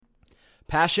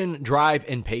Passion, drive,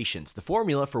 and patience. The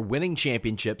formula for winning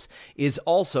championships is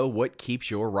also what keeps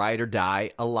your ride or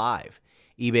die alive.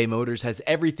 eBay Motors has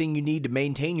everything you need to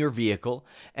maintain your vehicle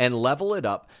and level it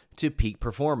up to peak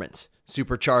performance.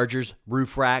 Superchargers,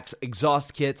 roof racks,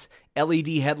 exhaust kits, LED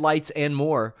headlights, and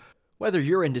more. Whether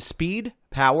you're into speed,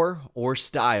 power, or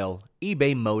style,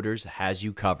 eBay Motors has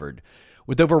you covered.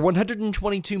 With over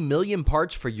 122 million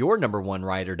parts for your number one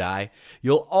ride or die,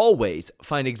 you'll always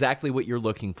find exactly what you're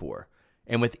looking for.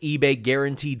 And with eBay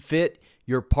Guaranteed Fit,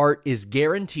 your part is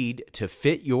guaranteed to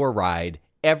fit your ride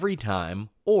every time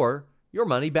or your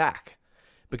money back.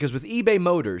 Because with eBay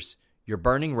Motors, you're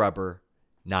burning rubber,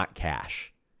 not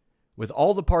cash. With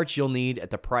all the parts you'll need at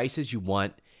the prices you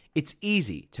want, it's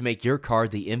easy to make your car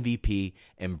the MVP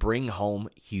and bring home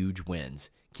huge wins.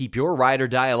 Keep your ride or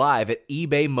die alive at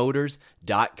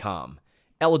ebaymotors.com.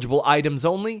 Eligible items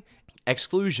only.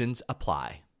 Exclusions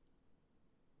apply.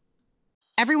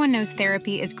 Everyone knows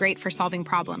therapy is great for solving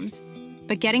problems,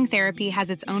 but getting therapy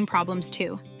has its own problems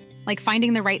too, like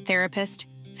finding the right therapist,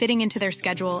 fitting into their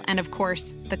schedule, and of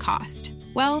course, the cost.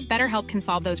 Well, BetterHelp can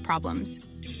solve those problems.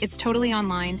 It's totally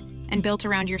online and built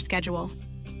around your schedule.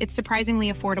 It's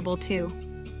surprisingly affordable too.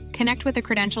 Connect with a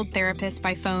credentialed therapist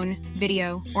by phone,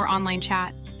 video, or online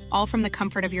chat, all from the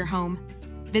comfort of your home.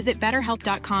 Visit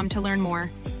BetterHelp.com to learn more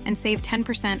and save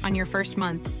 10% on your first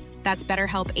month. That's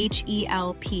BetterHelp,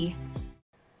 H-E-L-P.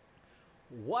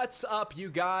 What's up, you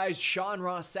guys? Sean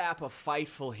Ross Sapp of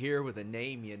Fightful here with a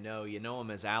name you know. You know him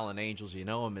as Alan Angels. You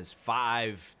know him as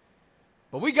Five.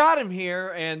 But we got him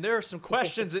here, and there are some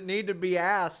questions that need to be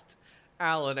asked,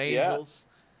 Alan Angels.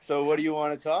 Yeah. So what do you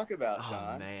want to talk about,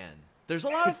 Sean? Oh, man. There's a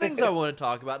lot of things I want to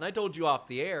talk about, and I told you off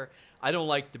the air, I don't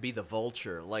like to be the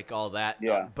vulture, like all that.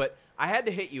 Yeah. But I had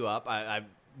to hit you up. I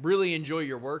really enjoy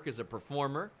your work as a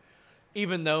performer,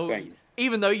 even though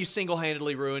you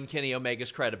single-handedly ruined Kenny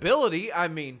Omega's credibility. I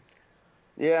mean.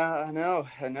 Yeah, I know.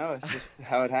 It's just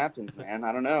how it happens, man.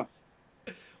 I don't know.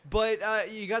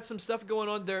 But you got some stuff going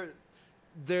on there.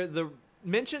 The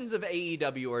mentions of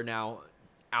AEW are now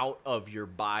out of your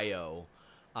bio.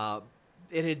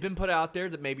 It had been put out there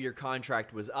that maybe your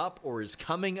contract was up or is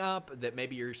coming up, that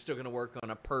maybe you're still going to work on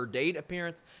a per-date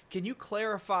appearance. Can you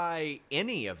clarify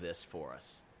any of this for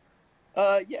us?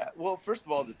 Yeah. Well, first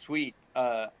of all, the tweet.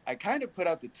 I kind of put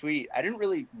out the tweet. I didn't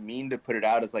really mean to put it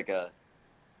out as like a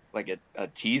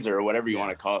teaser or whatever you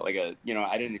want to call it.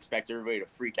 I didn't expect everybody to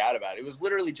freak out about it. It was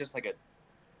literally just like a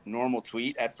normal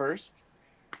tweet at first.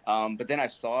 But then I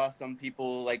saw some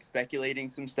people like speculating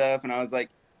some stuff, and I was like,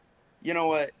 you know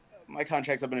what? My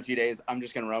contract's up in a few days. I'm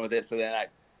just going to run with it. So then I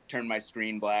turned my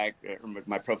screen black, or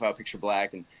my profile picture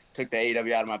black, and took the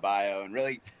AEW out of my bio. And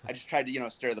really, I just tried to,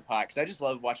 stir the pot, because I just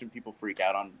love watching people freak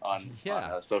out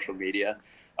on social media.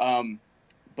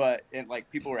 But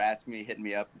people were asking me, hitting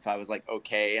me up if I was like,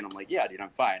 okay. And I'm like, yeah, dude,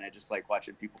 I'm fine. I just like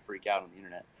watching people freak out on the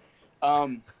internet.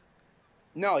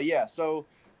 So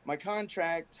my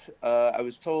contract, I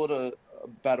was told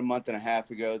about a month and a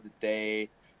half ago that they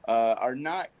are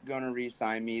not going to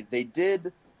re-sign me. They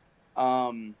did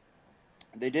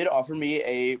offer me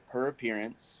a per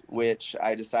appearance, which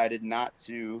I decided not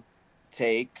to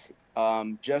take,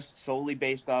 just solely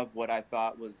based off what I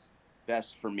thought was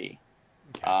best for me.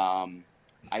 Okay.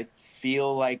 I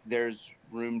feel like there's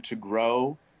more room to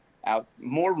grow,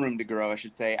 I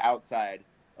should say, outside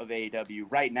of AEW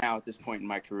right now at this point in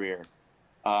my career.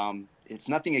 It's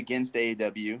nothing against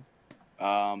AEW.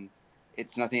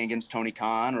 It's nothing against Tony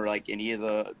Khan or like any of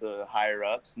the higher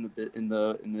ups in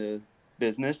the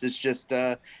business. It's just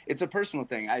it's a personal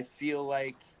thing. I feel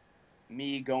like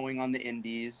me going on the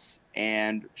indies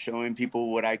and showing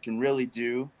people what I can really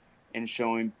do, and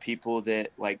showing people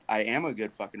that like I am a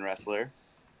good fucking wrestler.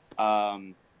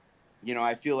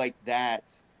 I feel like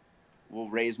that will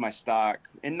raise my stock.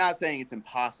 And not saying it's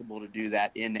impossible to do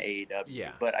that in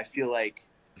AEW, but I feel like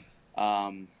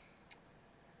I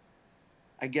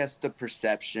guess the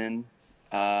perception,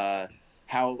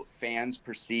 how fans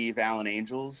perceive Alan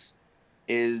Angels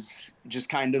is just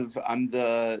kind of, I'm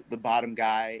the bottom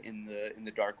guy in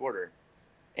the Dark Order.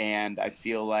 And I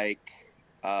feel like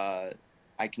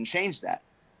I can change that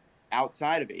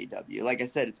outside of AEW. Like I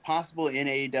said, it's possible in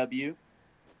AEW,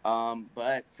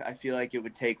 but I feel like it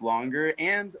would take longer.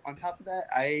 And on top of that,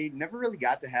 I never really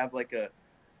got to have like a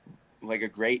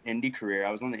great indie career.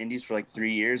 I was on the indies for like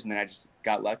 3 years, and then I just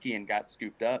got lucky and got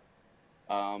scooped up.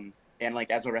 And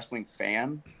like as a wrestling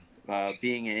fan,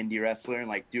 being an indie wrestler and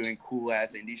like doing cool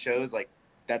ass indie shows, like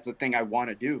that's the thing I want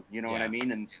to do. You know what I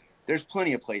mean? And there's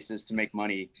plenty of places to make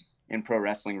money in pro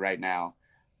wrestling right now.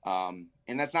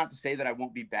 And that's not to say that I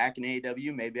won't be back in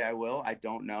AEW. Maybe I will. I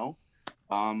don't know.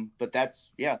 But that's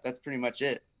pretty much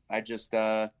it. I just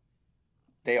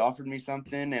they offered me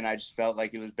something, and I just felt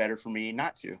like it was better for me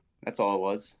not to. That's all it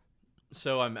was.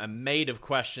 So I'm made of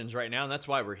questions right now, and that's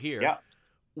why we're here. Yeah.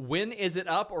 When is it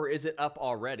up, or is it up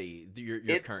already? Your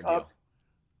It's current up.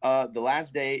 deal. The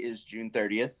last day is June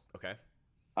 30th. Okay.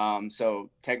 So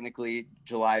technically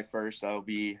July 1st, I'll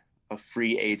be a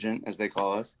free agent, as they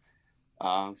call us.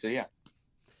 So yeah.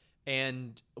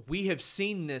 And we have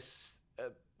seen this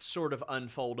sort of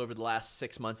unfold over the last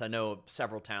 6 months. I know of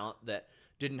several talent that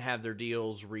didn't have their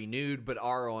deals renewed, but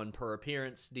are on per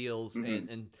appearance deals,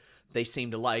 and they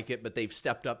seem to like it, but they've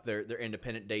stepped up their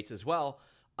independent dates as well.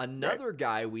 Another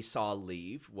guy we saw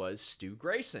leave was Stu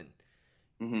Grayson,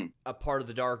 a part of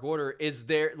the Dark Order. Has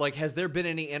there been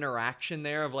any interaction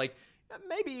there of like,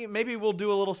 maybe we'll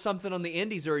do a little something on the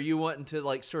indies, or are you wanting to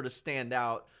like sort of stand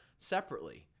out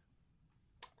separately?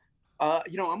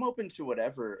 I'm open to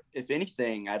whatever. If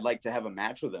anything, I'd like to have a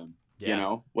match with him,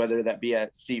 whether that be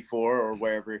at C4 or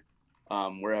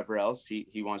wherever else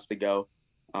he wants to go.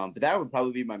 But that would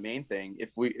probably be my main thing.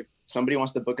 If somebody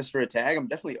wants to book us for a tag, I'm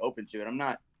definitely open to it. I'm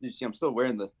not, I'm still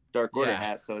wearing the Dark Order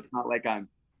hat, so it's not like I'm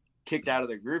kicked out of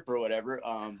the group or whatever.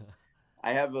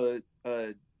 I have a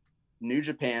New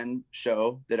Japan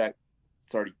show that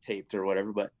it's already taped or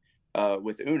whatever, but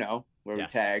with Uno where we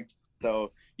tagged.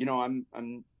 So, I'm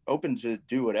open to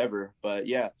do whatever. But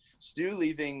yeah, Stu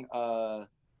leaving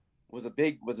was a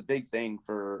big thing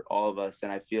for all of us,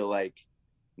 and I feel like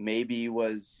maybe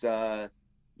was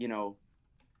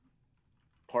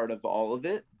part of all of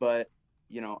it, but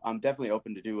I'm definitely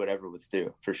open to do whatever with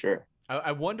Stu for sure.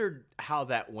 I wondered how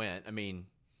that went. I mean,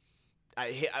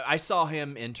 I saw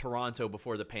him in Toronto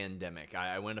before the pandemic.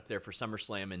 I went up there for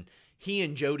SummerSlam, and he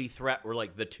and Jody Threat were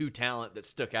like the two talent that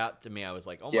stuck out to me. I was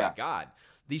like, oh my God,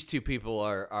 these two people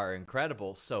are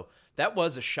incredible. So that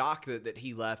was a shock that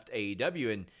he left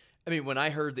AEW. And I mean, when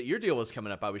I heard that your deal was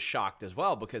coming up, I was shocked as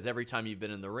well, because every time you've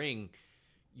been in the ring,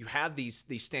 you have these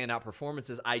standout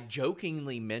performances. I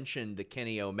jokingly mentioned the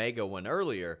Kenny Omega one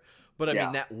earlier, but I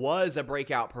mean, that was a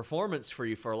breakout performance for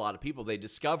you. For a lot of people, they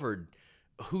discovered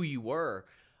who you were.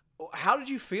 How did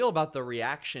you feel about the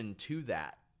reaction to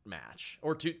that match,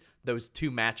 or to those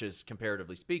two matches,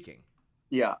 comparatively speaking?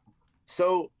 Yeah.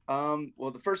 So,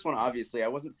 well, the first one, obviously I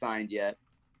wasn't signed yet.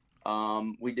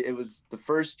 It was the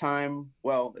first time,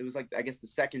 well, it was like, I guess the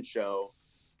second show,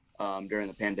 during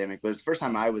the pandemic, but it was the first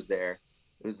time I was there.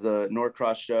 It was the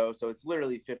Norcross show. So it's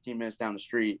literally 15 minutes down the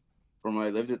street from where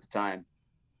I lived at the time.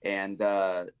 And,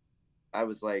 I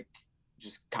was like,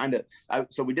 just kind of,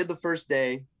 so we did the first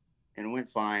day and it went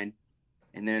fine.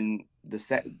 And then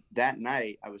that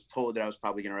night I was told that I was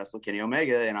probably going to wrestle Kenny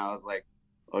Omega, and I was like,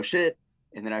 oh shit.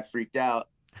 And then I freaked out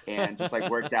and just like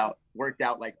worked out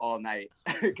like all night.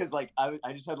 Cause like,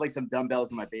 I just had like some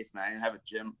dumbbells in my basement. I didn't have a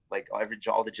gym. Like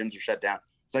all the gyms were shut down.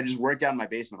 So I just worked out in my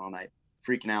basement all night,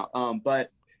 freaking out.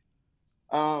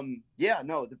 Yeah,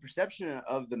 no, the perception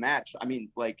of the match, I mean,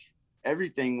 like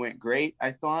everything went great.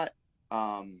 I thought,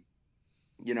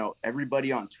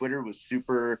 everybody on Twitter was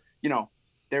super,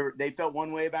 they felt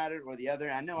one way about it or the other.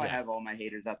 I know I have all my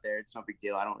haters out there. It's no big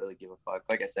deal. I don't really give a fuck.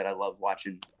 Like I said, I love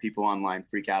watching people online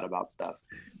freak out about stuff.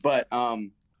 But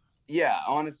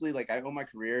honestly, like I owe my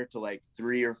career to like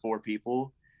 3 or 4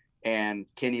 people, and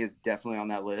Kenny is definitely on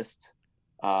that list.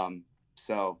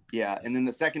 So yeah. And then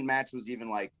the second match was even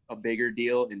like a bigger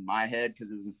deal in my head,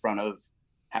 because it was in front of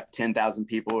 10,000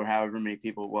 people or however many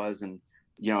people it was. And,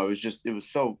 it was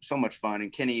so much fun.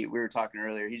 And Kenny, we were talking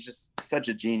earlier, he's just such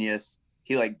a genius.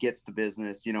 He like gets the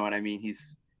business. You know what I mean?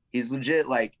 He's legit.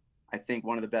 Like, I think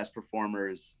one of the best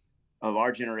performers of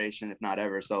our generation, if not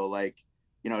ever. So like,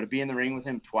 to be in the ring with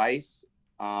him twice,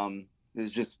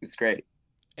 it's great.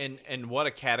 And what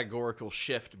a categorical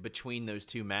shift between those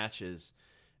two matches,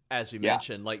 as we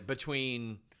mentioned, like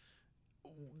between,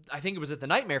 I think it was at the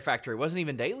Nightmare Factory. It wasn't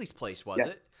even Daly's place, was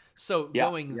it? So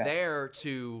going there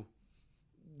to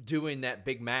doing that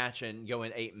big match and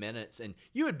going 8 minutes, and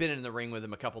you had been in the ring with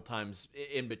him a couple times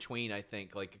in between, I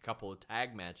think, like a couple of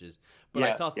tag matches. But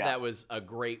I thought that was a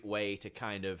great way to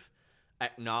kind of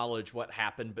acknowledge what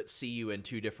happened, but see you in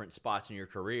 2 different spots in your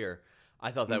career.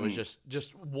 I thought that was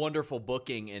just wonderful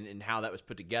booking and how that was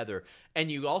put together.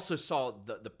 And you also saw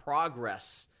the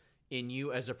progress in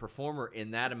you as a performer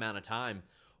in that amount of time.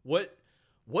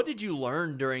 What did you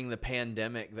learn during the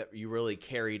pandemic that you really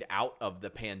carried out of the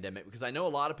pandemic? Because I know a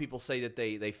lot of people say that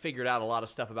they figured out a lot of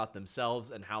stuff about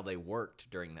themselves and how they worked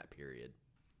during that period.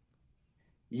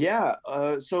 Yeah.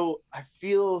 So I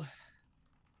feel,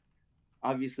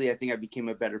 obviously, I think I became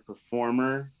a better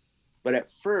performer, but at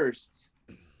first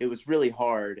it was really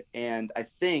hard. And I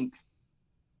think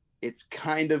it's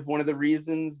kind of one of the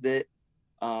reasons that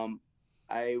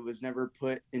I was never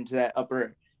put into that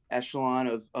upper echelon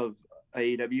of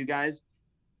AEW guys.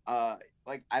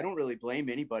 Like, I don't really blame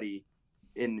anybody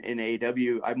in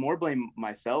AEW. I more blame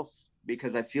myself,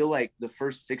 because I feel like the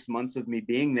first 6 months of me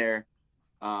being there,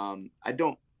 I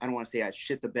don't want to say I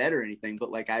shit the bed or anything,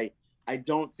 but like I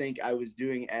don't think I was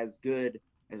doing as good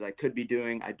as I could be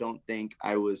doing. I don't think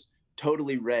I was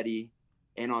totally ready.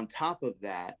 And on top of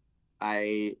that,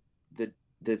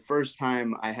 the first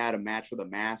time I had a match with a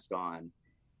mask on,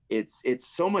 it's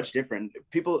so much different.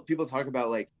 People talk about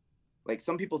like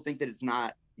some people think that it's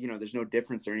not, there's no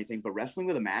difference or anything, but wrestling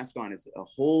with a mask on is a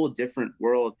whole different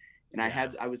world. And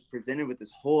I was presented with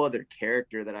this whole other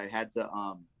character that I had to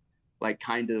like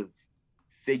kind of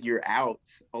figure out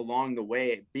along the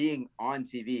way. Being on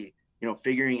TV,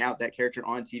 figuring out that character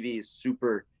on TV is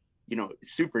super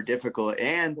difficult.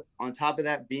 And on top of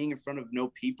that, being in front of no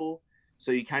people,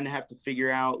 so you kind of have to figure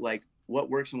out like what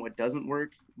works and what doesn't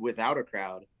work without a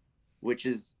crowd, which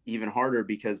is even harder,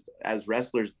 because as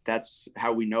wrestlers, that's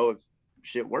how we know if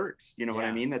shit works. You know what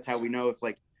I mean? That's how we know if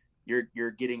like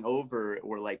you're getting over,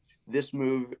 or like this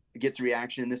move gets a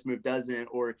reaction and this move doesn't,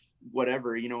 or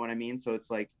whatever, you know what I mean? So it's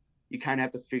like you kind of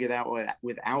have to figure that out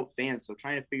without fans. So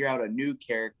trying to figure out a new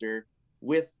character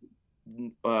without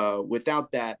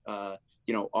that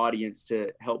audience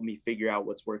to help me figure out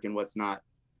what's working, what's not.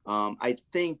 I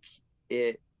think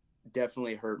it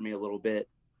definitely hurt me a little bit,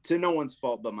 to no one's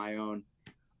fault but my own.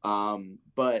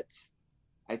 But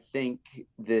I think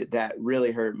that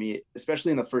really hurt me,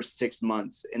 especially in the first 6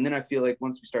 months. And then I feel like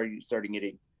once we started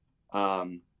getting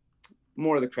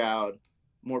more of the crowd,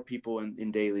 more people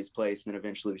in Daly's place, and then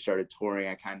eventually we started touring,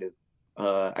 I kind of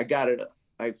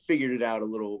I figured it out a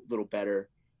little better.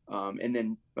 And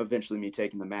then eventually me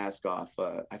taking the mask off,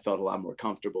 I felt a lot more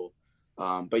comfortable.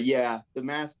 But yeah, the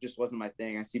mask just wasn't my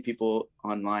thing. I see people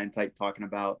online talking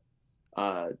about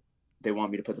they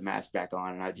want me to put the mask back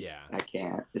on, and I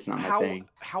can't. It's not my thing.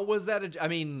 How was that?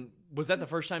 Was that the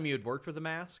first time you had worked with a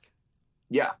mask?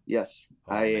 Yeah. Yes.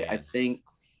 Oh, I think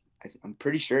I'm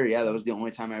pretty sure. Yeah, that was the only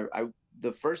time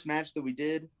the first match that we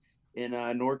did in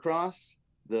Norcross,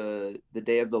 the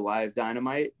day of the live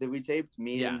Dynamite that we taped,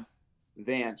 me and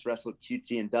Vance wrestled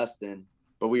QT and Dustin,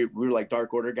 but we were like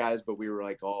Dark Order guys, but we were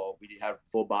like we had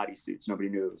full body suits. Nobody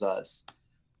knew it was us.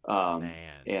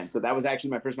 And so that was actually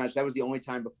my first match. That was the only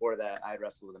time before that I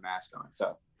wrestled with a mask on.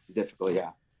 So it's difficult.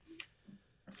 Yeah.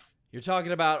 You're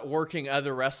talking about working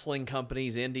other wrestling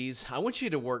companies, indies. I want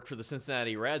you to work for the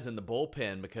Cincinnati Reds in the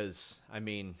bullpen, because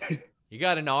you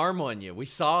got an arm on you. We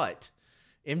saw it.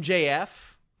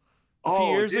 MJF a few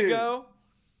years ago.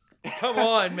 Come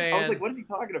on, man. I was like, what is he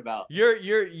talking about?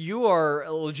 You are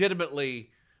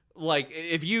legitimately, like,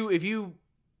 if you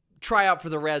try out for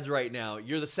the Reds right now,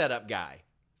 you're the setup guy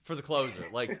for the closer.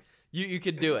 Like, you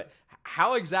could do it.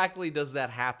 How exactly does that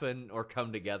happen or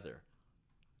come together?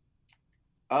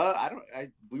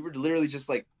 We were literally just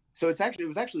like, so it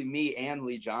was actually me and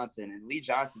Lee Johnson, and Lee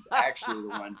Johnson's actually the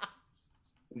one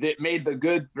that made the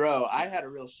good throw. I had a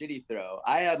real shitty throw.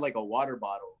 I had like a water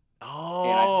bottle. Oh.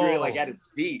 And I threw it like at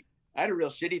his feet. I had a real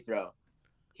shitty throw.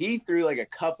 He threw like a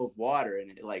cup of water,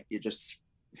 and it just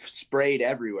sprayed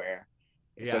everywhere.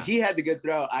 Yeah. So he had the good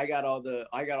throw. I got all the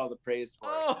praise for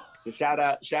it. So shout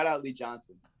out Lee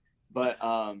Johnson. But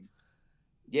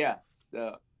yeah.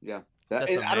 I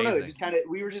don't know. It just kind of,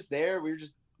 we were just there,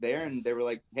 and they were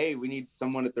like, "Hey, we need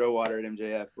someone to throw water at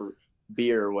MJF or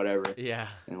beer or whatever." Yeah.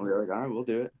 And we were like, "All right, we'll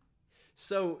do it."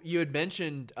 So you had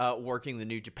mentioned working the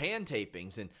New Japan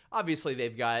tapings, and obviously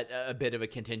they've got a bit of a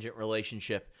contingent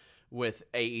relationship with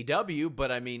AEW,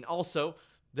 but also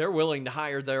they're willing to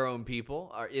hire their own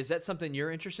people. Is that something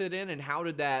you're interested in, and how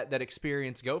did that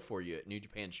experience go for you at New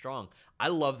Japan Strong? I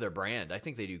love their brand. I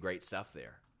think they do great stuff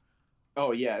there.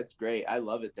 Oh yeah, it's great. I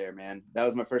love it there, man. That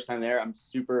was my first time there. I'm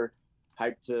super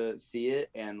hyped to see it,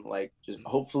 and like just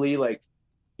hopefully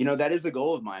that is a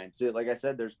goal of mine. So like I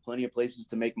said, there's plenty of places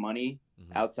to make money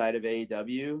outside of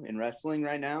AEW in wrestling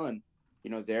right now, and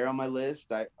they're on my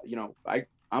list.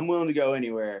 I'm willing to go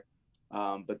anywhere,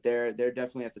 but they're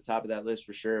definitely at the top of that list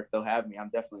for sure. If they'll have me, I'm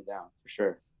definitely down for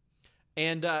sure.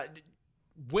 And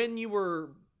when you were,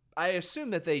 I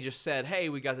assume that they just said, "Hey,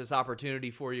 we got this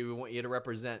opportunity for you. We want you to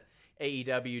represent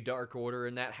AEW, Dark Order,"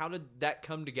 and that. How did that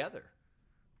come together?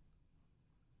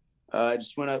 I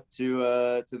just went up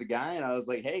to the guy, and I was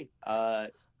like, "Hey,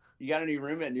 you got any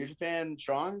room at New Japan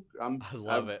Strong? I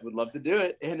love it. Would love to do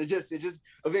it." And it just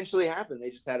eventually happened.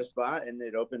 They just had a spot, and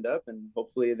it opened up, and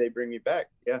hopefully they bring me back.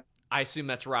 Yeah. I assume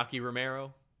that's Rocky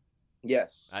Romero.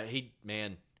 Yes.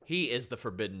 He is the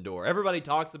forbidden door. Everybody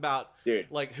talks about Dude.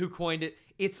 Like who coined it.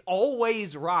 It's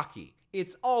always Rocky.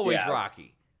 It's always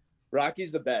Rocky.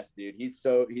 Rocky's the best, dude. He's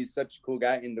such a cool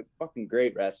guy and a fucking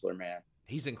great wrestler, man.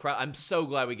 He's incredible. I'm so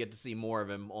glad we get to see more of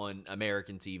him on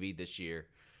American TV this year,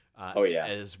 Oh yeah.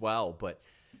 as well. But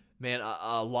man,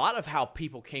 a lot of how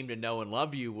people came to know and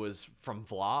love you was from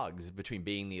vlogs, between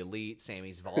Being the Elite,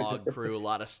 Sammy's vlog crew, a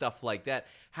lot of stuff like that.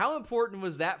 How important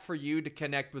was that for you to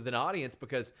connect with an audience?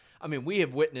 Because, I mean, we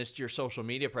have witnessed your social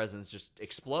media presence just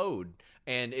explode,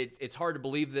 and it's hard to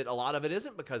believe that a lot of it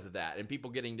isn't because of that and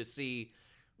people getting to see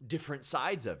different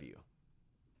sides of you.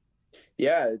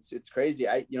 Yeah, it's crazy.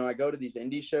 I go to these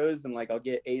indie shows and like I'll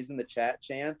get A's in the chat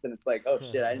chants, and it's like, oh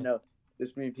shit, I didn't know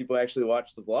this many people actually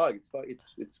watch the vlog.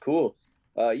 It's cool.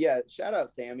 Yeah, shout out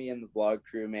Sammy and the vlog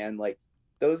crew, man. Like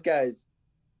those guys,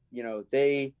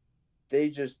 they're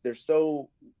so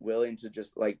willing to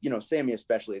just like, Sammy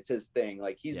especially, it's his thing.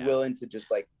 Like he's willing to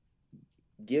just like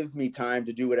give me time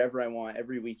to do whatever I want.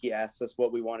 Every week he asks us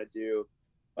what we want to do.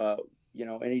 And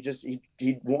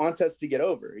he wants us to get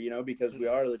over, because we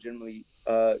are legitimately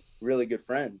really good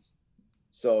friends.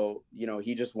 So,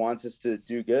 he just wants us to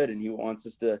do good, and he wants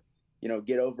us to,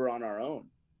 get over on our own.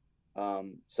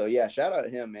 So yeah, shout out to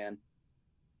him, man.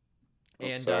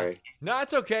 And sorry. No,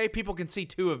 it's okay. People can see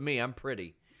two of me. I'm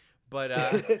pretty.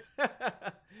 But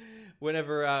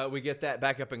whenever we get that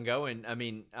back up and going, I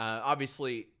mean,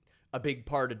 obviously a big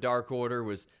part of Dark Order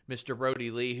was Mr.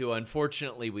 Brody Lee, who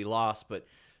unfortunately we lost, but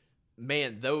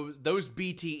man, those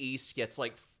BTE skits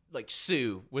like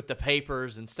Sue with the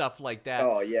papers and stuff like that.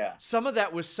 Oh yeah. Some of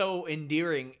that was so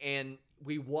endearing, and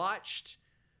we watched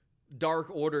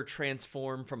Dark Order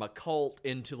transform from a cult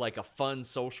into like a fun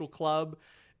social club,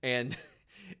 and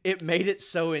it made it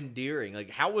so endearing. Like,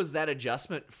 how was that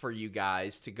adjustment for you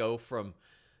guys to go from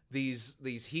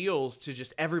these heels to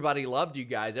just everybody loved you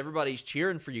guys, everybody's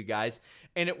cheering for you guys,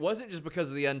 and it wasn't just because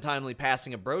of the untimely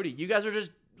passing of Brody. You guys are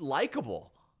just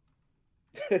likable.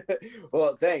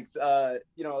 Well, thanks. A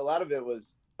lot of it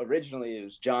was originally it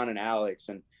was John and Alex,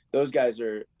 and those guys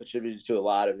are attributed to a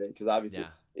lot of it because obviously,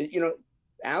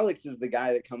 Alex is the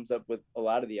guy that comes up with a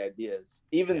lot of the ideas.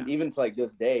 Even to like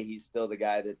this day, he's still the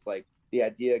guy that's like the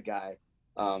idea guy.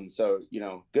 So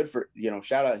good for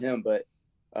shout out him. But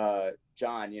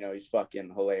John, he's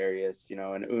fucking hilarious.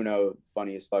 And Uno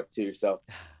funny as fuck too. So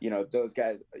those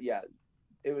guys, yeah,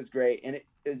 it was great, and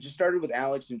it just started with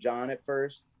Alex and John at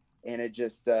first. And it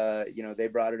just, they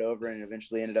brought it over and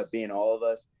eventually ended up being all of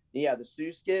us. Yeah, the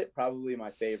Sue skit, probably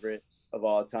my favorite of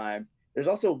all time. There's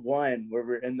also one where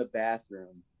we're in the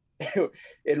bathroom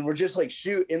and we're just like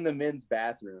shoot in the men's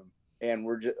bathroom. And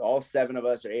we're just all 7 of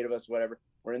us or 8 of us, whatever.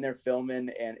 We're in there filming,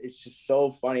 and it's just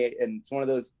so funny. And it's one of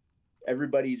those,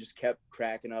 everybody just kept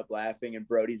cracking up, laughing, and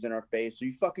Brody's in our face. Are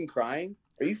you fucking crying?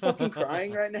 Are you fucking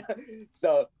crying right now?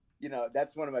 So,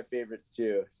 that's one of my favorites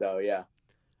too. So, yeah.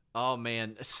 Oh,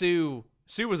 man. Sue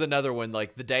was another one.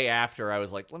 Like, the day after, I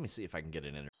was like, let me see if I can get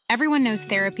an interview. Everyone knows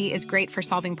therapy is great for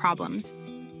solving problems,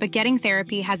 but getting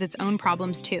therapy has its own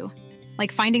problems too,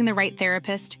 like finding the right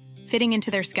therapist, fitting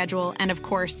into their schedule, and of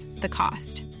course, the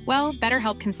cost. Well,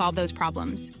 BetterHelp can solve those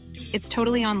problems. It's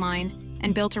totally online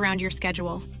and built around your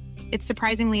schedule. It's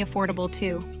surprisingly affordable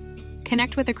too.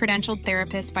 Connect with a credentialed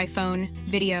therapist by phone,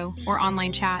 video, or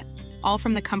online chat, all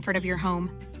from the comfort of your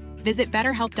home. Visit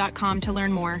BetterHelp.com to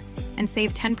learn more and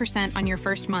save 10% on your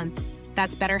first month.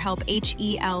 That's BetterHelp,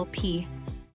 H-E-L-P.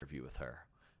 Interview with her,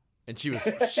 and she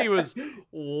was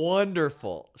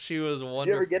wonderful. She was wonderful.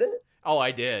 Did you ever get it? Oh,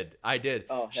 I did.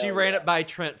 Oh, she ran it by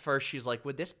Trent first. She's like,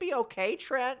 "Would this be okay,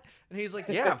 Trent?" And he's like,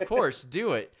 "Yeah, of course,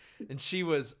 do it." And she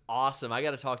was awesome. I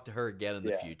got to talk to her again in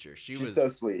the future. She's so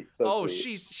sweet. So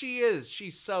sweet. She is.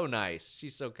 She's so nice.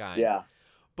 She's so kind. Yeah.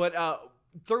 But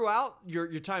throughout your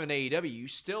time in AEW, you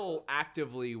still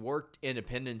actively worked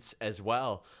independence as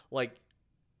well. Like,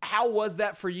 how was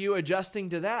that for you, adjusting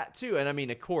to that too? And I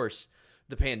mean, of course,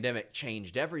 the pandemic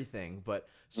changed everything, but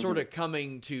sort of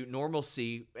coming to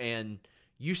normalcy and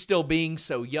you still being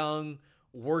so young,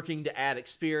 working to add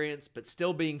experience, but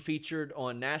still being featured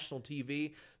on national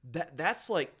TV, that's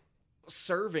like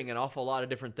serving an awful lot of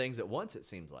different things at once, it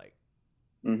seems like.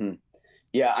 Mm-hmm.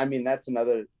 Yeah, I mean, that's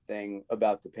another thing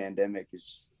about the pandemic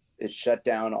is it shut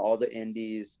down all the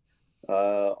indies,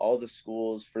 all the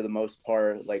schools for the most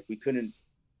part. Like, we couldn't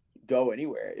go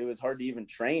anywhere. It was hard to even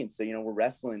train. So, we're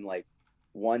wrestling like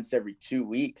once every 2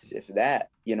 weeks, if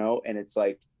that, and it's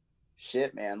like,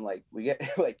 shit, man, like we get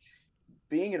like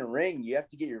being in a ring, you have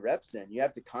to get your reps in. You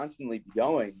have to constantly be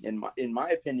going. In my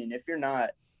opinion, if you're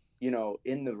not,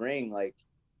 in the ring, like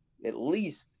at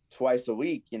least twice a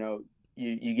week,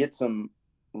 you get some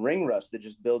ring rust that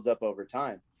just builds up over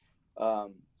time.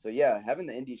 So yeah, having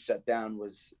the indies shut down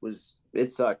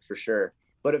it sucked for sure.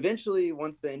 But eventually,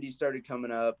 once the indies started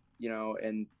coming up,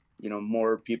 and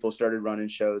more people started running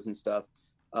shows and stuff.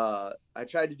 I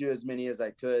tried to do as many as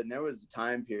I could. And there was a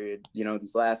time period,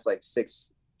 these last like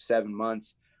 6-7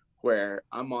 months where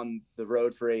I'm on the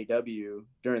road for AEW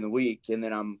during the week. And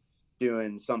then I'm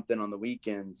doing something on the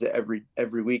weekends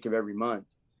every week of every month.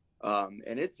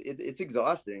 And it's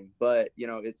exhausting, but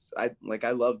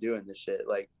I love doing this shit.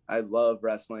 Like I love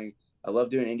wrestling. I love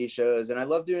doing indie shows and I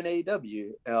love doing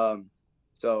AEW.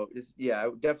 So I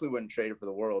definitely wouldn't trade it for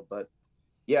the world, but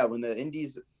yeah, when the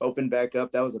indies opened back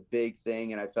up, that was a big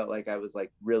thing. And I felt like I was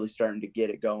like really starting to get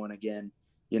it going again,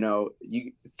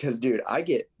 because dude, I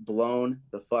get blown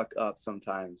the fuck up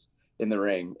sometimes in the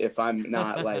ring. If I'm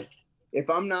not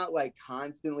like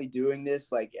constantly doing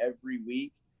this, like every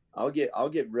week, I'll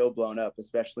get real blown up,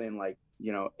 especially in like,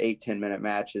 8-10 minute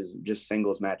matches, just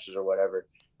singles matches or whatever.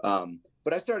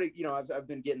 But I started, I've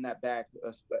been getting that back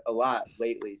a lot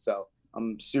lately. So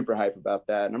I'm super hype about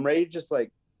that. And I'm ready to just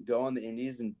like go on the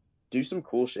indies and do some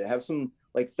cool shit, have some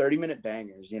like 30-minute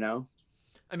bangers,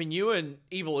 I mean, you and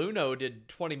Evil Uno did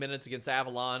 20 minutes against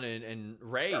Avalon and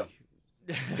Ray.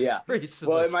 Yeah.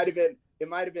 Recently. Well, it might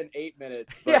have been 8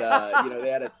 minutes, but they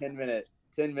had a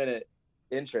 10-minute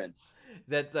entrance.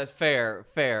 That's fair.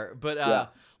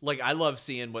 But like I love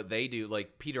seeing what they do.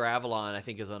 Like Peter Avalon, I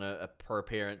think, is on a per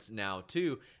appearance now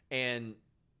too, and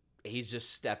he's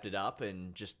just stepped it up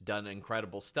and just done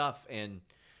incredible stuff. And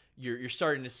you're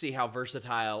starting to see how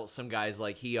versatile some guys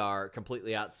like he are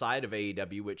completely outside of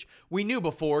AEW, which we knew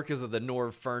before because of the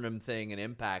Norv Furnham thing and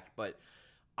Impact. But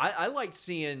I liked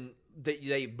seeing that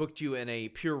they booked you in a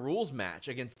Pure Rules match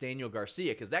against Daniel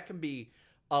Garcia, because that can be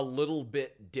a little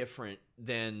bit different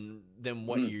than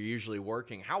what you're usually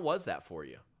working. How was that for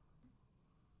you?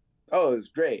 Oh, it was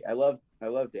great. I love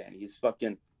Danny.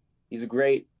 He's a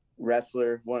great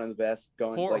wrestler, one of the best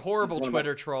going. Horrible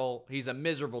Twitter troll. He's a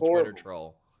miserable Twitter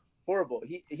troll. Horrible.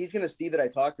 He's gonna see that I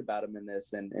talked about him in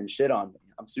this and shit on me.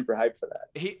 I'm super hyped for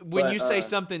that. When you say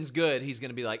something's good, he's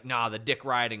gonna be like, "Nah, the dick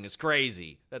riding is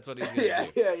crazy." That's what he's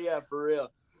gonna do. Yeah, for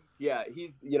real. Yeah,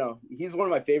 he's one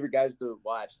of my favorite guys to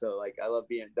watch. So like, I love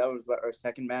that was our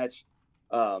second match,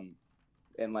 and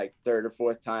like third or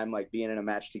fourth time like being in a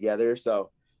match together. So,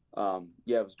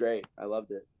 it was great. I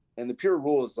loved it. And the Pure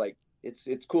Rules, like,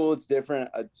 it's cool. It's different.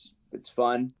 It's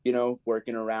fun,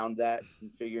 working around that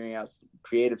and figuring out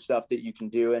creative stuff that you can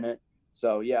do in it.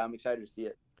 So yeah, I'm excited to see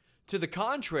it. To the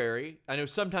contrary, I know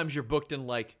sometimes you're booked in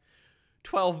like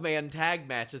 12-man tag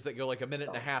matches that go like a minute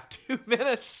and a half, 2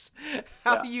 minutes.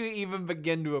 How do you even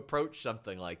begin to approach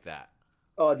something like that?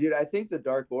 Oh, dude, I think the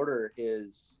Dark Order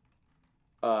is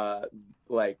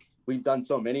like, we've done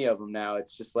so many of them now.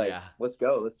 It's just like, let's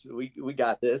go. We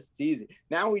got this. It's easy.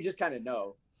 Now we just kind of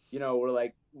know, we're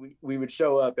like, we would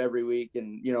show up every week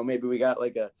and, maybe we got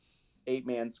like a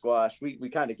 8-man squash. We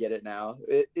kind of get it now.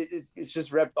 It's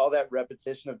just all that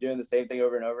repetition of doing the same thing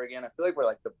over and over again. I feel like we're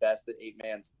like the best at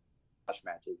 8-man squash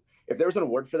matches. If there was an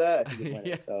award for that, I think we'd win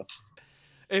it. So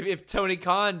if Tony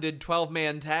Khan did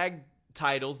 12-man tag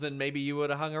titles, then maybe you would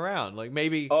have hung around. Like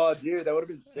maybe. Oh, dude, that would have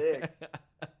been sick.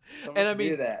 And I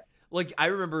mean, like I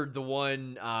remember the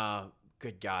one.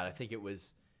 Good God, I think it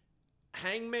was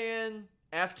Hangman,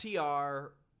 FTR,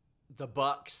 the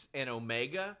Bucks, and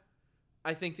Omega.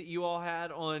 I think that you all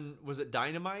had on. Was it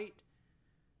Dynamite?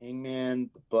 Hangman,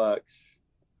 the Bucks.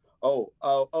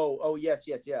 Oh, yes,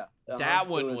 yeah. That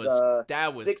one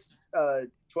was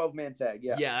 12-man tag.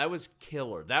 Yeah, that was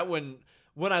killer. That one.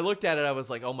 When I looked at it, I was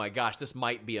like, "Oh my gosh, this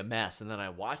might be a mess." And then I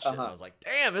watched it, and I was like,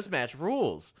 "Damn, this match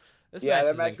rules! This match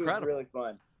is incredible." Was really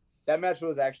fun. That match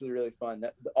was actually really fun.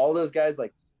 All those guys,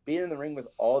 like being in the ring with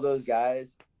all those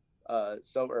guys,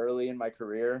 so early in my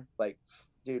career, like,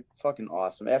 dude, fucking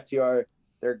awesome. FTR,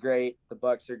 they're great. The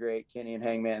Bucks are great. Kenny and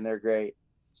Hangman, they're great.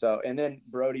 So, and then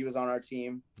Brody was on our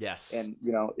team. Yes, and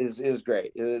it was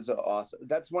great. It was awesome.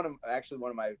 That's one of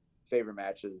my favorite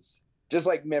matches. Just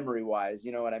like memory wise,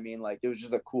 you know what I mean? Like, it was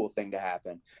just a cool thing to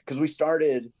happen because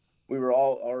we were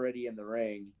all already in the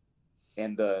ring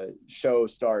and the show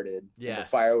started. Yeah. The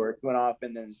fireworks went off.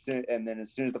 And then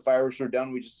as soon as the fireworks were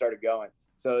done, we just started going.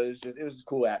 So it was a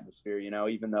cool atmosphere,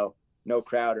 even though no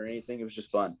crowd or anything, it was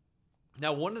just fun.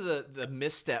 Now, one of the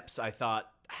missteps I thought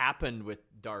happened with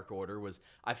Dark Order was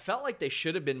I felt like they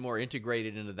should have been more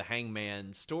integrated into the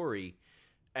Hangman story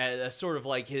as sort of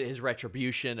like his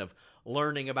retribution of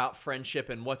learning about friendship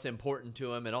and what's important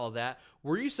to him and all that.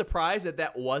 Were you surprised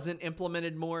that wasn't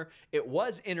implemented more? It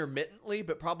was intermittently,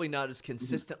 but probably not as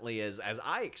consistently as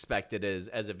I expected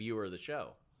as a viewer of the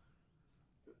show.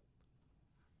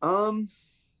 I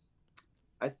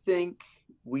think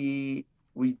we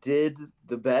did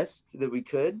the best that we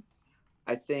could.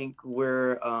 I think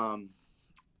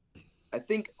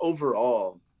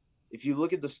overall, if you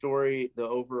look at the story, the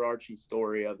overarching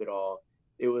story of it all,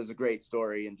 it was a great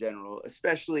story in general,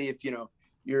 especially if,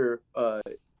 you're a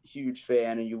huge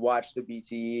fan and you watch the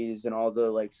BTEs and all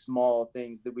the like small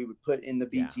things that we would put in the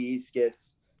BTE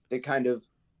skits that kind of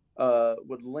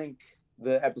would link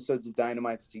the episodes of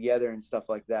Dynamites together and stuff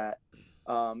like that.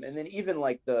 And then even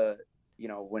like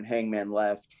when Hangman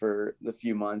left for the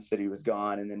few months that he was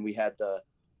gone, and then we had the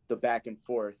back and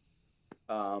forth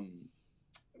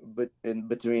but in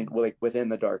between, like within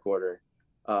the Dark Order.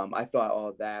 I thought all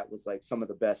of that was like some of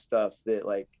the best stuff that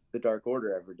like the Dark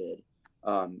Order ever did.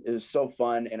 It was so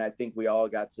fun, and I think we all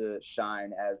got to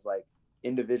shine as like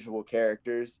individual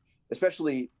characters,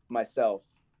 especially myself.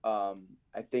 I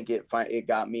think it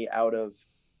got me out of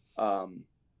a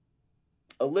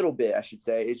little bit, I should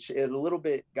say. It a little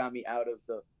bit got me out of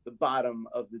the bottom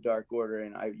of the Dark Order,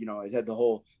 and I had the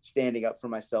whole standing up for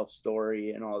myself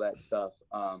story and all that stuff.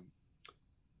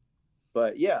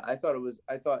 But yeah, I thought,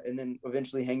 and then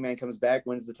eventually Hangman comes back,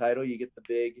 wins the title. You get the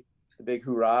big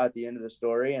hoorah at the end of the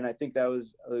story. And I think that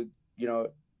was a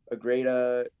great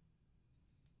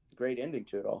ending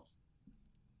to it all.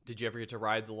 Did you ever get to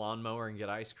ride the lawnmower and get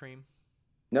ice cream?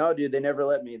 No, dude, they never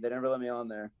let me on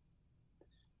there.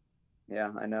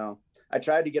 Yeah, I know. I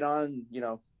tried to get on,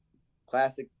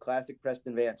 classic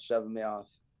Preston Vance shoving me off.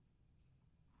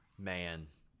 Man,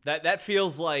 that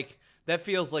feels like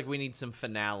we need some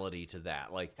finality to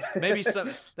that. Like maybe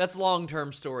that's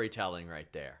long-term storytelling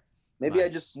right there. Maybe I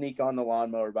just sneak on the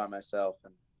lawnmower by myself,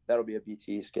 and that'll be a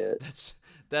BT skit.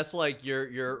 That's like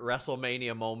your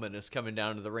WrestleMania moment is coming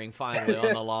down to the ring finally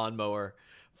on the lawnmower.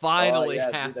 Finally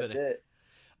happening. Dude, that's it.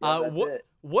 Yeah, that's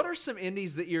what are some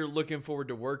indies that you're looking forward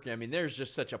to working? I mean, there's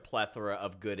just such a plethora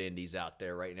of good indies out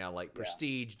there right now, like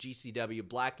Prestige, GCW,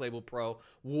 Black Label Pro,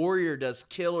 Warrior does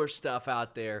killer stuff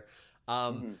out there.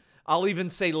 I'll even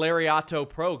say Lariato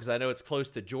Pro because I know it's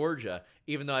close to Georgia,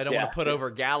 even though I don't want to put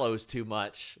over Gallows too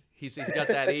much. He's got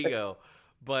that ego.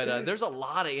 But there's a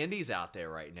lot of indies out there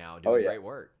right now doing great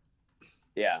work.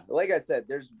 Yeah, like I said,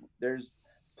 there's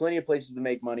plenty of places to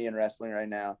make money in wrestling right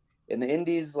now. In the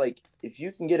indies, like if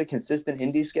you can get a consistent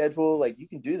indie schedule, like you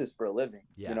can do this for a living.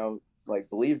 Like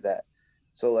believe that.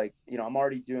 So like I'm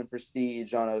already doing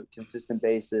Prestige on a consistent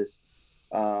basis.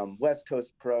 West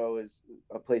Coast Pro is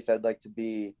a place I'd like to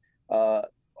be. The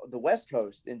West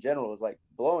Coast in general is like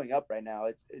blowing up right now.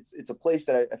 It's a place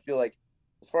that I feel like,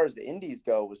 as far as the indies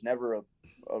go, was never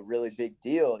a really big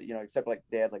deal, except like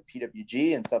they had like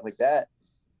PWG and stuff like that.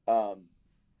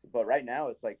 But right now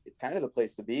it's kind of the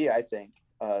place to be, I think,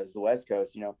 is the West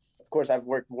Coast. Of course I've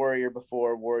worked Warrior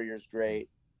before. Warrior's great.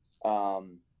 All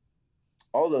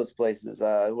those places.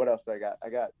 What else I got? I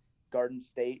got Garden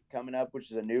State coming up,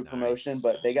 which is a new promotion,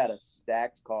 but they got a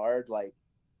stacked card. Like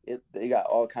they got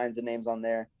all kinds of names on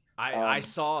there. I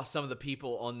saw some of the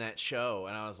people on that show,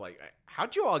 and I was like,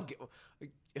 how'd you all get...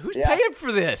 Who's paying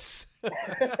for this?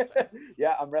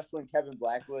 Yeah, I'm wrestling Kevin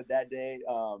Blackwood that day.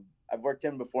 I've worked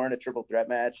him before in a triple threat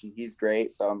match, and he's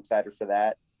great, so I'm excited for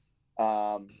that.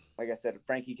 Like I said,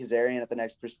 Frankie Kazarian at the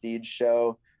next Prestige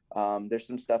show. There's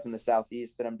some stuff in the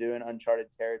Southeast that I'm doing,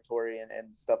 uncharted territory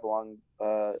and stuff along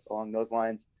those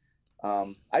lines.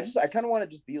 I kind of want to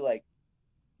just be like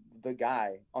the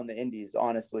guy on the indies.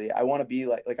 Honestly, I want to be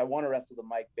like I want to wrestle the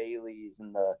Mike Baileys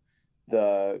and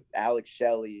the Alex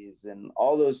Shelley's and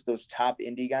all those top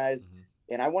indie guys.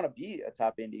 And I want to be a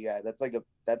top indie guy. That's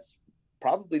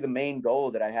probably the main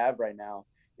goal that I have right now,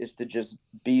 is to just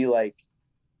be like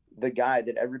the guy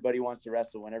that everybody wants to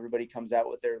wrestle. When everybody comes out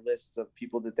with their lists of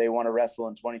people that they want to wrestle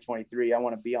in 2023, I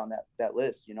want to be on that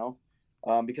list,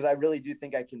 because I really do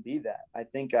think I can be that. I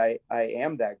think I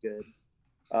am that good.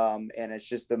 And it's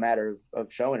just a matter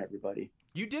of showing everybody.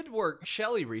 You did work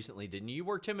Shelley recently, didn't you? You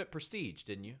worked him at Prestige,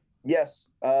 didn't you? Yes.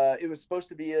 It was supposed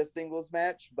to be a singles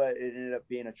match, but it ended up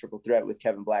being a triple threat with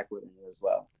Kevin Blackwood in it as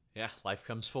well. Yeah, life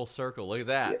comes full circle. Look at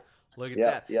that. Yeah. Look at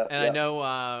that. Yeah, and I know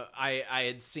I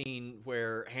had seen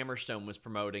where Hammerstone was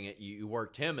promoting it. You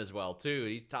worked him as well, too.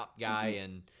 He's top guy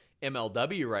in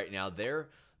MLW right now. They're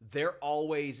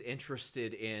always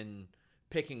interested in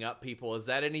picking up people. Is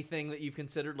that anything that you've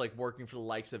considered, like working for the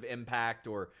likes of Impact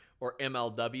or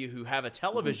MLW, who have a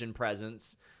television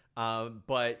presence,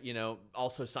 but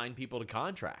also sign people to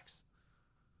contracts?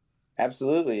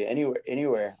 Absolutely,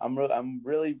 anywhere. I'm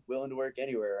really willing to work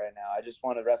anywhere right now. I just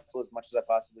want to wrestle as much as I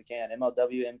possibly can.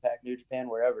 MLW, Impact, New Japan,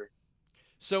 wherever.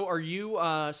 So, are you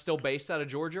still based out of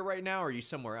Georgia right now, or are you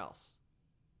somewhere else?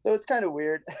 So it's kind of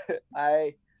weird.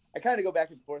 I kind of go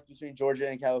back and forth between Georgia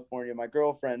and California. My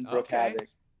girlfriend, Brooke Havoc,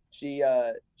 she's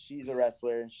a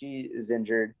wrestler, and she is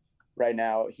injured right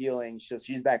now, healing.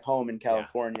 She's back home in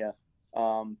California.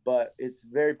 But it's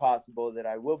very possible that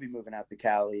I will be moving out to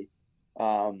Cali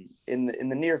in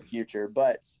the near future.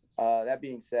 But that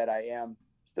being said, I am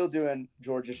still doing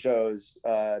Georgia shows,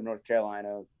 North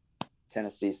Carolina,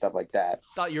 Tennessee, stuff like that.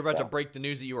 Thought you were about to break the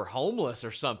news that you were homeless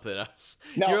or something.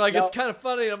 No, you're like, no. It's kind of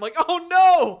funny. And I'm like, oh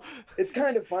no, it's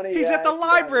kind of funny. He's at the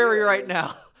library right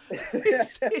now.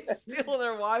 he's stealing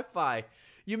their Wi-Fi.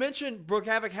 You mentioned Brooke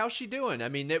Havoc. How's she doing? I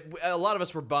mean, a lot of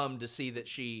us were bummed to see that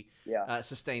she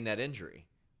sustained that injury.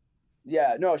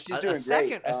 Yeah, no, she's doing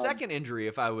great. A second injury,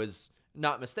 if I was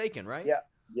not mistaken, right?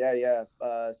 Yeah.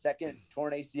 Second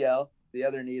torn ACL, the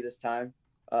other knee this time.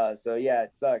 So yeah,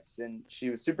 it sucks, and she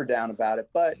was super down about it,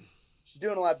 but she's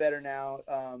doing a lot better now.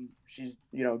 She's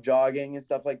jogging and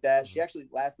stuff like that. She actually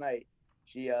last night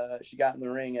she got in the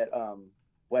ring at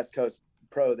West Coast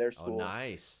Pro, their school. Oh,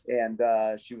 nice. And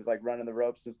she was like running the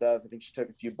ropes and stuff. I think she took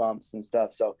a few bumps and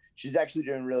stuff. So she's actually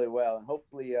doing really well, and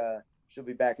hopefully she'll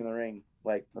be back in the ring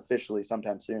like officially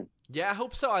sometime soon. Yeah, I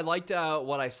hope so. I liked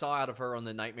what I saw out of her on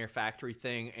the Nightmare Factory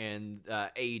thing and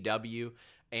AEW.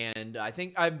 And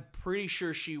I'm pretty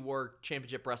sure she worked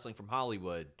Championship Wrestling from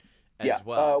Hollywood as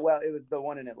well. Well, it was the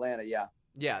one in Atlanta, yeah.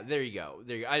 Yeah, there you go.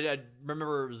 I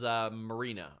remember it was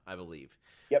Marina, I believe.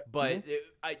 Yep. But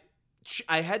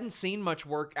I hadn't seen much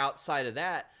work outside of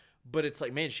that, but it's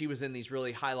like, man, she was in these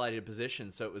really highlighted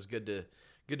positions, so it was good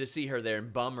to see her there,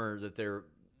 and bummer that they're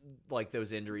like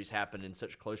those injuries happen in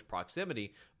such close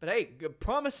proximity. But hey,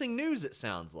 promising news, it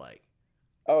sounds like.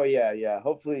 Oh yeah.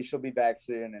 Hopefully she'll be back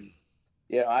soon, and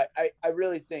I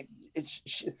really think it's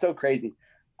so crazy.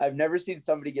 I've never seen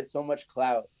somebody get so much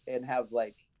clout and have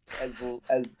like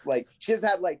as like she has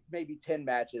had like maybe 10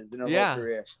 matches in her whole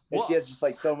career, and she has just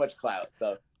like so much clout.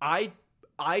 So I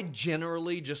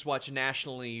generally just watch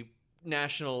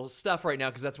national stuff right now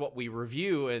because that's what we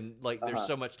review, and like there's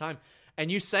so much time.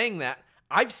 And you saying that,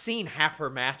 I've seen half her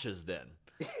matches then.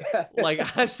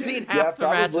 Like I've seen half the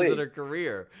matches in her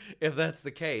career, if that's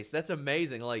the case. That's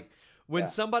amazing. Like when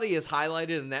somebody is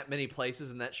highlighted in that many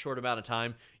places in that short amount of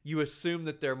time, you assume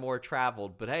that they're more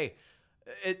traveled. But hey,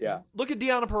 look at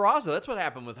Deonna Purrazzo. That's what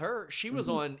happened with her. She was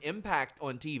on Impact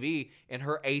on TV in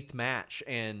her 8th match,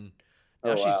 and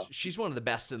now she's one of the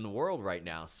best in the world right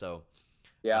now. So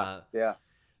yeah.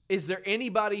 Is there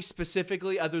anybody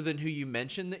specifically other than who you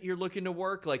mentioned that you're looking to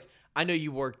work? Like I know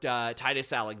you worked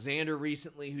Titus Alexander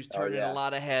recently, who's turning a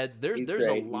lot of heads. There's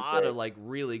a lot of like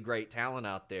really great talent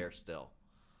out there still.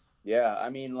 Yeah, I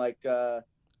mean like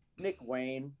Nick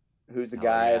Wayne, who's a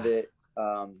guy that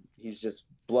he's just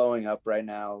blowing up right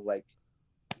now. Like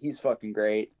he's fucking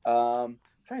great. I'm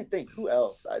trying to think who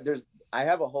else. I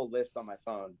have a whole list on my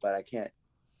phone, but I can't.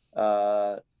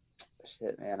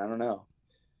 Shit, man, I don't know.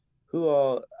 Who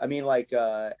all? I mean, like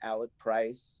Alec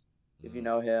Price, if you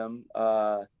know him.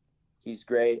 He's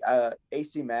great.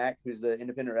 AC Mack, who's the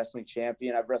independent wrestling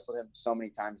champion. I've wrestled him so many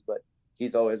times, but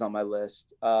he's always on my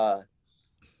list.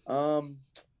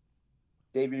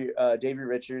 Davey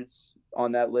Richards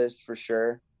on that list for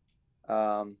sure.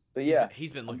 But yeah,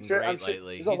 he's been looking great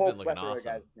lately. He's been looking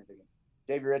awesome.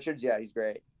 Davey Richards, yeah, he's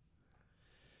great.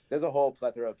 There's a whole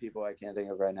plethora of people I can't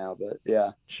think of right now, but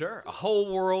yeah. Sure. A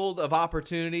whole world of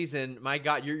opportunities, and my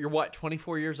God, you're what,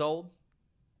 24 years old?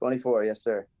 24, yes,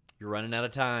 sir. You're running out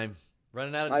of time. I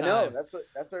know. That's what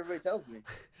everybody tells me.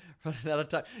 Running out of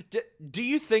time. Do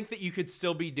you think that you could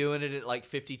still be doing it at like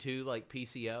 52, like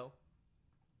PCO?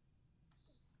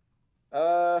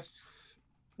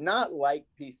 Not like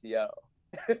PCO.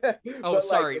 Oh,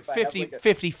 sorry.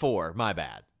 54. My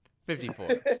bad. 54.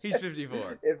 He's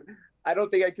 54. I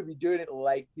don't think I could be doing it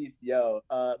like PCO.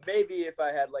 Maybe if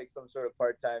I had like some sort of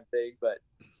part-time thing, but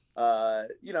I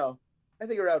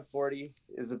think around 40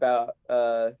 is about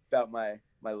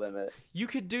my limit. You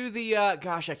could do the I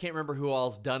can't remember who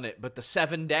all's done it, but the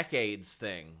 7 decades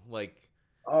thing, like.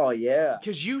 Oh yeah.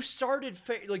 Because you started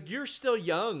you're still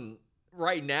young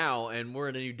right now, and we're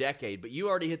in a new decade, but you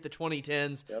already hit the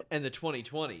 2010s and the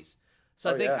 2020s.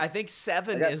 So I think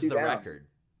 7 is the record.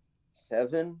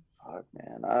 7? Fuck,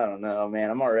 man. I don't know,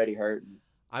 man. I'm already hurting.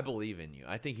 I believe in you.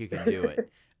 I think you can do it.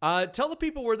 Tell the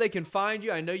people where they can find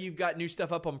you. I know you've got new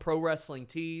stuff up on Pro Wrestling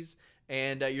Tees,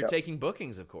 and you're taking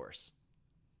bookings, of course.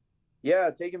 Yeah,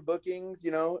 taking bookings,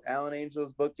 Alan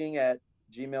Angels Booking at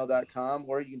gmail.com,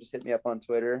 or you can just hit me up on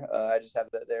Twitter. I just have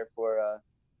that there for,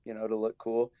 to look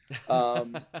cool.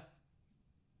 And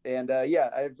I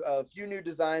have a few new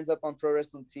designs up on Pro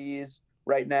Wrestling Tees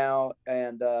right now,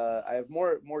 and I have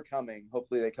more coming.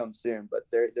 Hopefully they come soon, but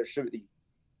there should be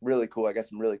really cool. I got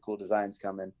some really cool designs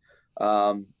coming.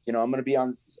 I'm going to be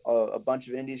on a bunch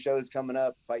of indie shows coming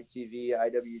up, Fight TV,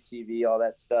 IWTV, all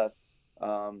that stuff.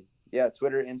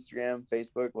 Twitter, Instagram,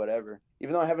 Facebook, whatever.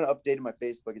 Even though I haven't updated my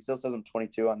Facebook, it still says I'm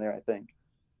 22 on there, I think.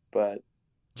 But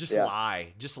just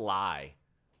lie.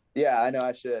 Yeah, I know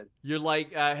I should. You're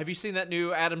like, have you seen that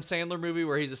new Adam Sandler movie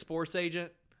where he's a sports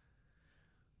agent?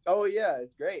 Oh yeah,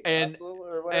 it's great. And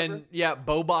yeah,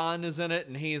 Boban is in it,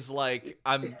 and he's like,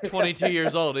 I'm 22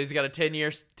 years old. He's got a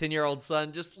 10-year-old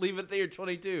son. Just leave it that you're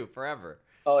 22 forever.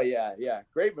 Oh yeah,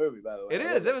 great movie by the way. It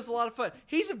is. It was a lot of fun.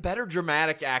 He's a better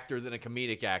dramatic actor than a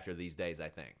comedic actor these days, I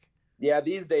think. Yeah,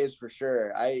 these days for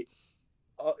sure. I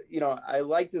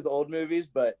liked his old movies,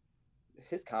 but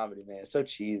his comedy, man, is so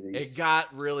cheesy. It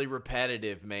got really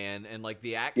repetitive, man, and like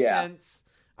the accents. Yeah.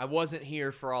 I wasn't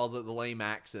here for all the lame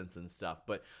accents and stuff,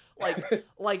 but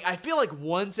like I feel like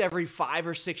once every 5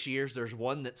 or 6 years there's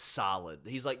one that's solid.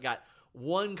 He's like got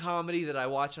one comedy that I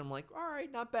watch and I'm like, all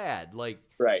right, not bad. Like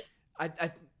right.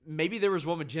 I maybe there was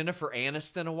one with Jennifer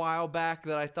Aniston a while back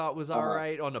that I thought was all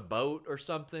right on a boat or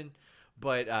something.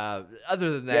 But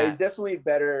other than that, yeah, he's definitely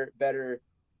better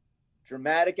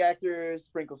dramatic actor.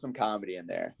 Sprinkle some comedy in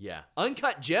there. Yeah,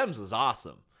 Uncut Gems was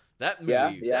awesome. That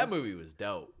movie, that movie was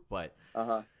dope. But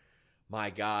my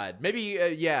God, maybe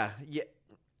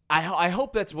I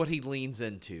hope that's what he leans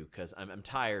into because I'm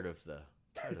tired of the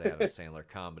Adam Sandler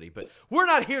comedy. But we're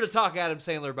not here to talk Adam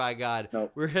Sandler, by God.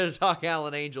 Nope. We're here to talk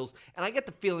Alan Angels. And I get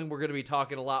the feeling we're going to be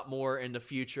talking a lot more in the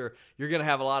future. You're going to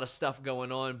have a lot of stuff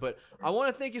going on. But I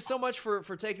want to thank you so much for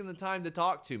taking the time to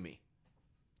talk to me.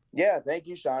 Yeah, thank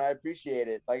you, Sean. I appreciate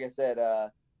it. Like I said,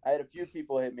 I had a few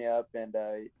people hit me up, and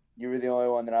you were the only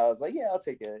one that I was like, yeah, I'll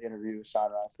take an interview with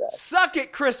Sean Ross. Suck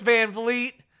it, Chris Van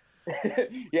Vliet.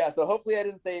 Yeah, so hopefully I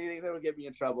didn't say anything that would get me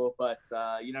in trouble, but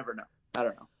you never know. I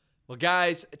don't know. Well,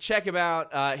 guys, check him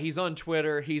out. He's on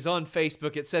Twitter. He's on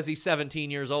Facebook. It says he's 17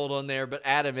 years old on there, but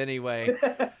add him anyway.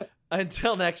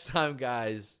 Until next time,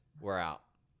 guys, we're out.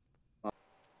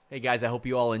 Hey, guys, I hope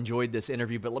you all enjoyed this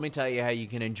interview, but let me tell you how you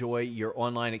can enjoy your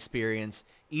online experience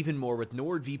even more with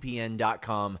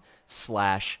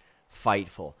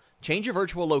NordVPN.com/Fightful. Change your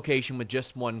virtual location with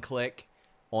just one click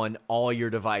on all your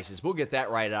devices. We'll get that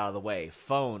right out of the way.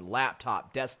 Phone,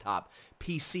 laptop, desktop,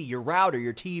 PC, your router,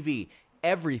 your TV,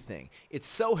 everything. It's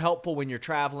so helpful when you're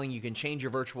traveling. You can change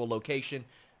your virtual location.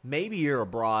 Maybe you're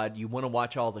abroad, you want to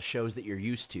watch all the shows that you're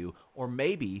used to, or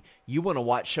maybe you want to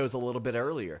watch shows a little bit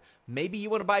earlier. Maybe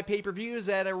you want to buy pay-per-views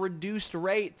at a reduced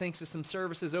rate thanks to some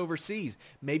services overseas.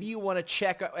 Maybe you want to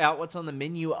check out what's on the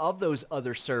menu of those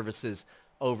other services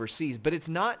overseas. But it's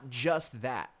not just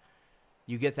that.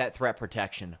 You get that threat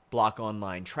protection, block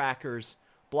online trackers,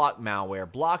 block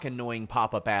malware, block annoying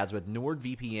pop-up ads with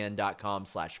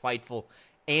NordVPN.com/Fightful,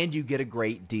 and you get a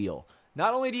great deal.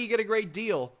 Not only do you get a great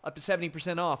deal, up to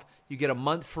 70% off, you get a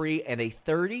month free and a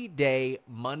 30-day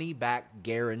money-back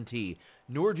guarantee.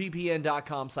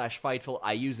 NordVPN.com/Fightful.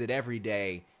 I use it every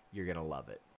day. You're going to love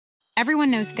it. Everyone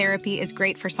knows therapy is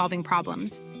great for solving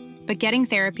problems, but getting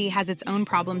therapy has its own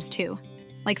problems too,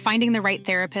 like finding the right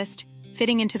therapist,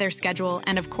 fitting into their schedule,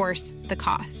 and of course, the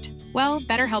cost. Well,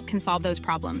 BetterHelp can solve those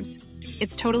problems.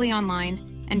 It's totally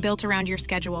online and built around your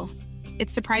schedule.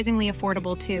 It's surprisingly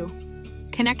affordable too.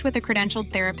 Connect with a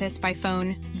credentialed therapist by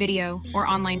phone, video, or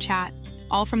online chat,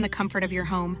 all from the comfort of your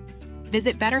home.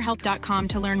 Visit BetterHelp.com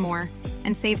to learn more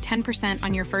and save 10%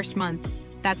 on your first month.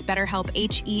 That's BetterHelp,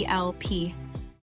 H-E-L-P.